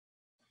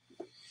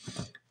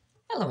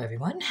Hello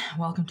everyone,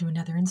 welcome to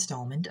another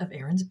installment of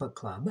Erin's Book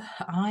Club.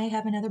 I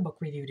have another book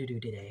review to do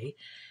today,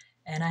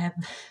 and I have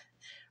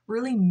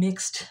really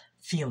mixed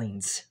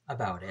feelings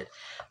about it.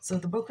 So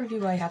the book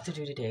review I have to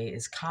do today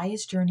is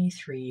Kai's Journey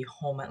 3,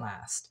 Home at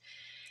Last.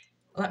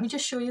 Let me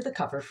just show you the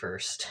cover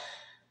first.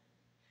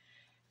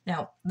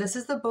 Now, this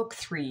is the book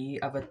 3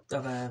 of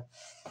a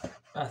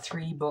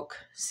 3-book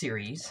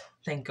series.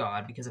 Thank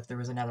God, because if there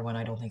was another one,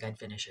 I don't think I'd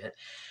finish it.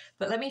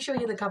 But let me show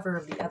you the cover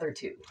of the other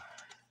two.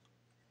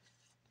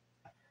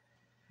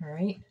 All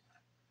right,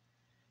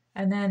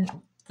 and then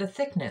the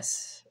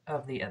thickness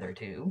of the other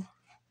two,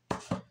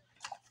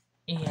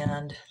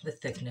 and the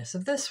thickness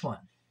of this one.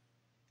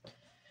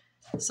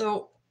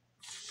 So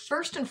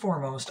first and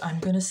foremost, I'm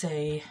going to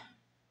say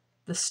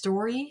the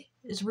story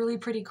is really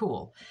pretty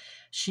cool.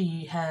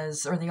 The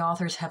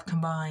authors have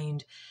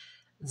combined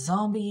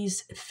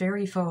zombies,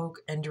 fairy folk,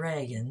 and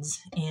dragons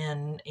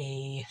in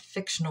a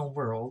fictional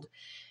world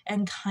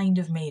and kind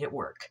of made it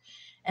work.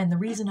 And the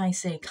reason I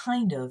say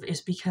kind of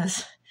is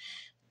because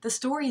the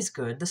story is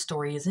good, the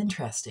story is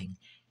interesting.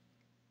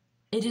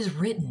 It is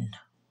written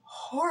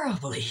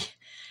horribly,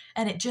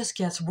 and it just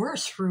gets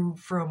worse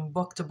from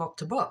book to book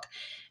to book.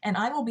 And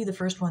I will be the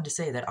first one to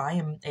say that I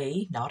am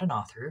A, not an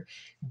author,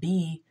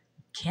 B,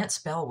 can't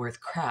spell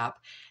worth crap,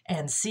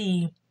 and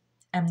C,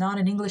 am not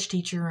an English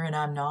teacher, and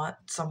I'm not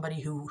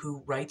somebody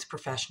who writes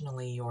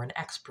professionally or an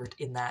expert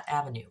in that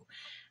avenue.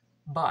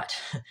 But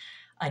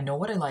I know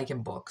what I like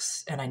in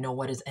books, and I know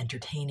what is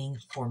entertaining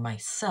for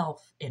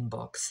myself in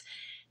books.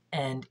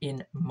 And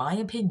in my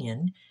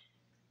opinion,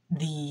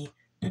 the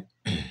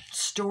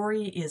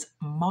story is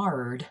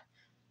marred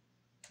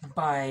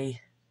by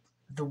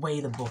the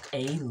way the book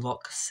A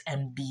looks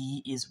and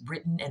B is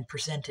written and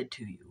presented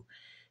to you.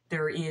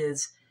 There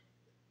is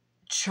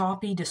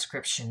choppy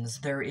descriptions.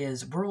 There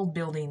is world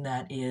building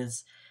that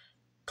is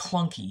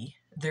clunky.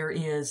 There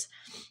is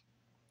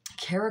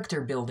character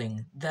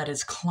building that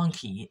is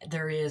clunky.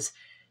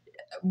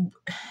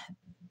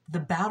 The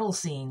battle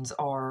scenes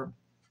are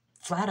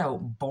flat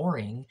out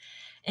boring,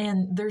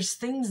 and there's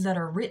things that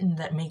are written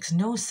that makes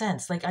no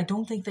sense. Like, I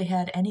don't think they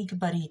had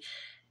anybody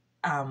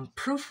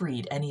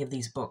proofread any of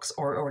these books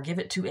or give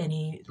it to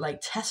any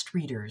test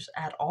readers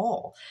at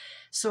all.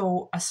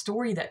 So a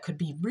story that could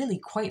be really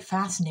quite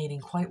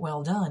fascinating, quite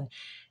well done,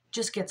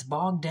 just gets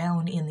bogged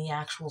down in the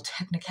actual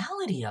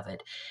technicality of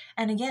it.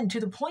 And again, to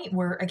the point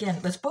where, again,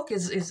 this book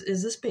is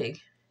this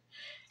big,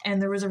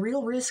 and there was a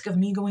real risk of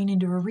me going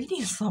into a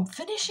reading slump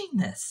finishing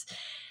this.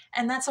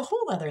 And that's a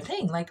whole other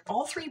thing. Like,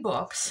 all 3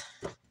 books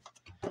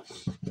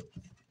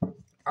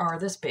are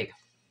this big.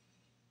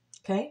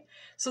 Okay?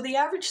 So the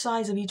average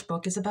size of each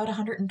book is about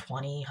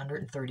 120,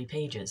 130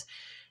 pages.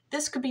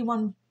 This could be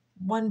one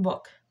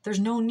book. There's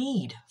no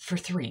need for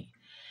 3.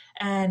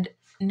 And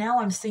now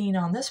I'm seeing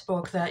on this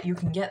book that you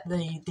can get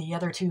the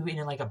other 2 in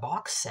a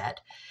box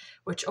set,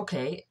 which,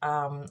 okay,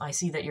 I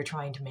see that you're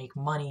trying to make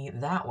money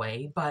that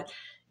way, but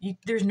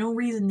there's no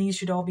reason these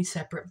should all be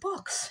separate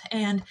books.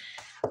 And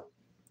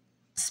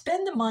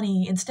spend the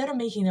money, instead of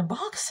making a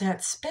box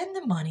set, spend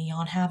the money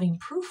on having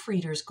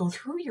proofreaders go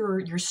through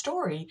your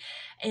story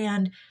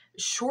and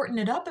shorten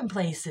it up in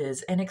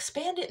places and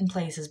expand it in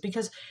places,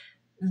 because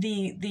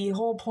the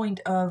whole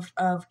point of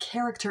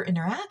character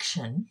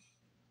interaction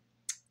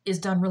is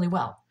done really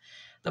well.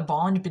 The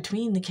bond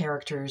between the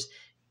characters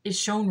is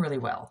shown really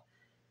well,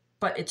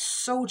 but it's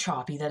so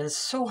choppy that it's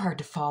so hard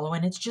to follow,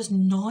 and it's just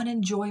not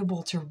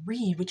enjoyable to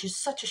read, which is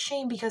such a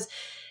shame, because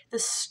the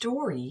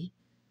story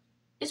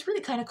is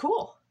really kind of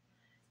cool,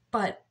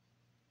 but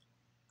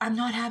I'm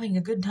not having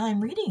a good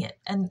time reading it.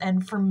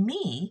 And for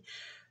me,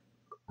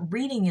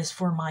 reading is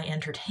for my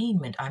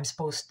entertainment.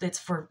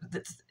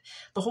 The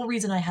whole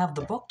reason I have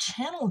the book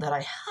channel that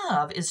I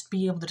have is to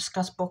be able to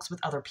discuss books with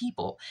other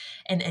people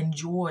and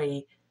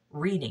enjoy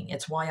reading.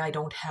 It's why I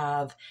don't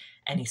have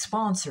any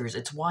sponsors.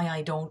 It's why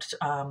I don't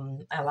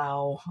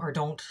allow or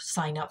don't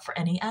sign up for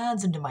any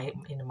ads into my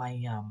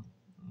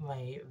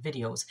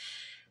videos,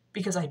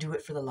 because I do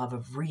it for the love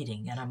of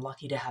reading, and I'm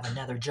lucky to have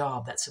another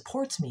job that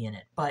supports me in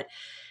it. But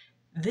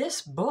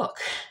this book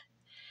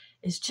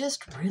is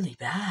just really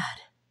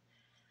bad.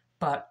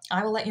 But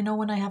I will let you know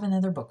when I have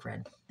another book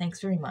read. Thanks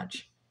very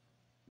much.